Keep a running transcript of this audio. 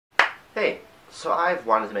Hey, so I've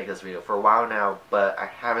wanted to make this video for a while now, but I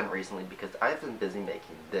haven't recently because I've been busy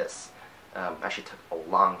making this. Actually took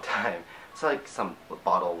a long time. It's like some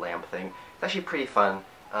bottle lamp thing. It's actually pretty fun.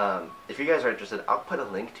 If you guys are interested, I'll put a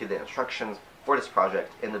link to the instructions for this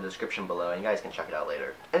project in the description below, and you guys can check it out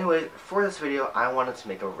later. Anyway, for this video, I wanted to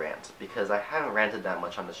make a rant, because I haven't ranted that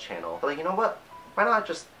much on this channel. But like, you know what? Why not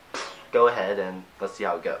just go ahead and let's see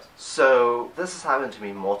how it goes. So, this has happened to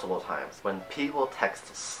me multiple times, when people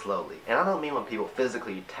text slowly. And I don't mean when people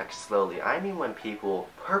physically text slowly, I mean when people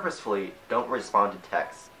purposefully don't respond to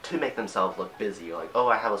texts to make themselves look busy, like, oh,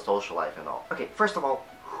 I have a social life and all. Okay, first of all,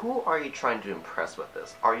 who are you trying to impress with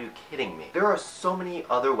this? Are you kidding me? There are so many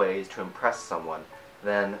other ways to impress someone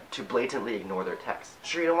than to blatantly ignore their text.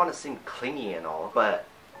 Sure, you don't want to seem clingy and all, but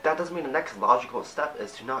that doesn't mean the next logical step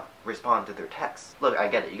is to not respond to their texts. Look, I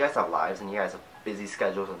get it, you guys have lives and you guys have busy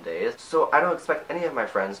schedules and days, so I don't expect any of my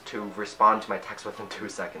friends to respond to my text within 2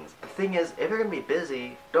 seconds. The thing is, if you're gonna be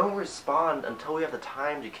busy, don't respond until we have the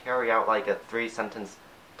time to carry out like a 3-sentence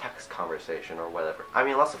text conversation or whatever. I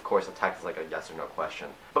mean, unless of course the text is like a yes or no question.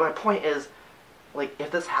 But my point is, like, if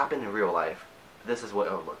this happened in real life, this is what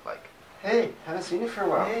it would look like. Hey, haven't seen you for a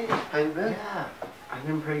while. Hey, how you been? Yeah, I've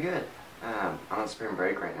been pretty good. I'm on spring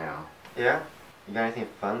break right now. Yeah? You got anything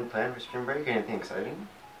fun planned for spring break? Anything exciting?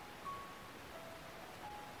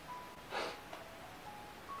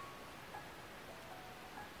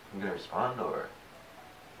 You gonna respond or?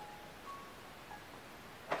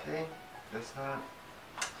 Okay, guess not.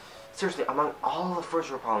 Seriously, among all the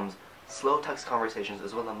first world problems, slow text conversations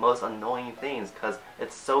is one of the most annoying things because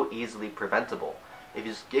it's so easily preventable. If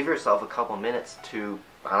you just give yourself a couple minutes to,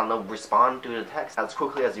 I don't know, respond to the text as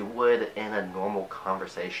quickly as you would in a normal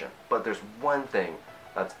conversation. But there's one thing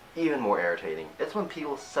that's even more irritating. It's when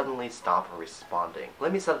people suddenly stop responding.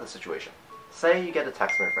 Let me set up the situation. Say you get a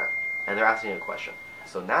text from your friend, and they're asking you a question.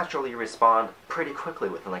 So naturally you respond pretty quickly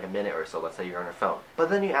within like a minute or so, let's say you're on your phone. But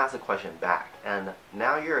then you ask a question back, and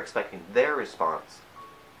now you're expecting their response,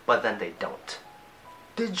 but then they don't.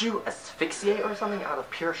 Did you asphyxiate or something out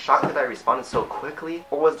of pure shock that I responded so quickly?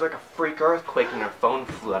 Or was there like a freak earthquake and your phone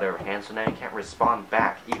flew out of your hand so now you can't respond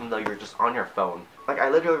back even though you're just on your phone? Like, I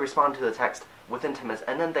literally respond to the text within 10 minutes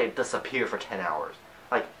and then they disappear for 10 hours.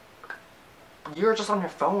 Like, you're just on your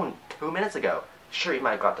phone 2 minutes ago. Sure, you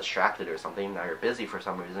might have got distracted or something, now you're busy for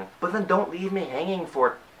some reason, but then don't leave me hanging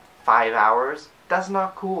for 5 hours. That's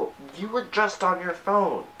not cool. You were just on your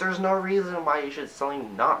phone. There's no reason why you should suddenly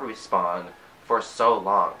not respond for so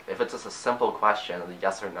long. If it's just a simple question, a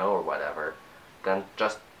yes or no or whatever, then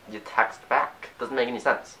just you text back. Doesn't make any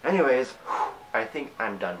sense. Anyways, I think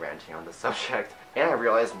I'm done ranting on this subject, and I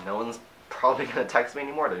realize no one's probably gonna text me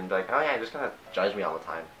anymore. They're gonna be like, oh yeah, you're just gonna judge me all the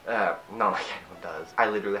time. Not like anyone does. I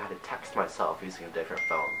literally had to text myself using a different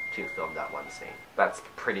phone to film that one scene. That's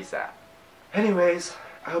pretty sad. Anyways,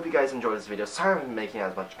 I hope you guys enjoyed this video. Sorry I haven't been making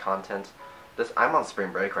as much content. I'm on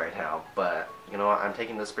spring break right now, but you know what, I'm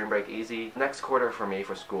taking this spring break easy. Next quarter for me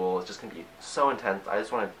for school is just gonna be so intense. I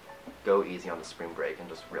just want to go easy on the spring break and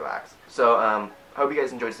just relax. So, I hope you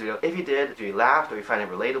guys enjoyed this video. If you did, if you laughed or you find it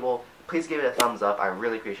relatable, please give it a thumbs up. I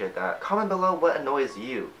really appreciate that. Comment below what annoys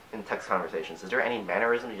you in text conversations. Is there any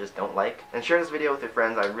mannerism you just don't like? And share this video with your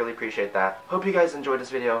friends. I really appreciate that. Hope you guys enjoyed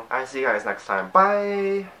this video. I'll see you guys next time.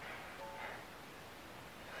 Bye!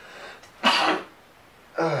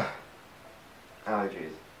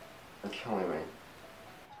 Allergies. They're killing me.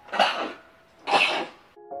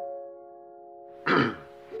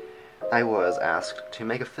 I was asked to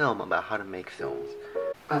make a film about how to make films.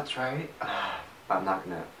 That's right. I'm not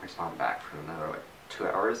gonna respond back for another like 2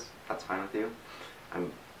 hours. That's fine with you.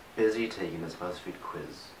 I'm busy taking this BuzzFeed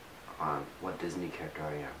quiz on what Disney character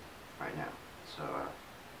I am right now. So,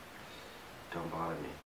 don't bother me.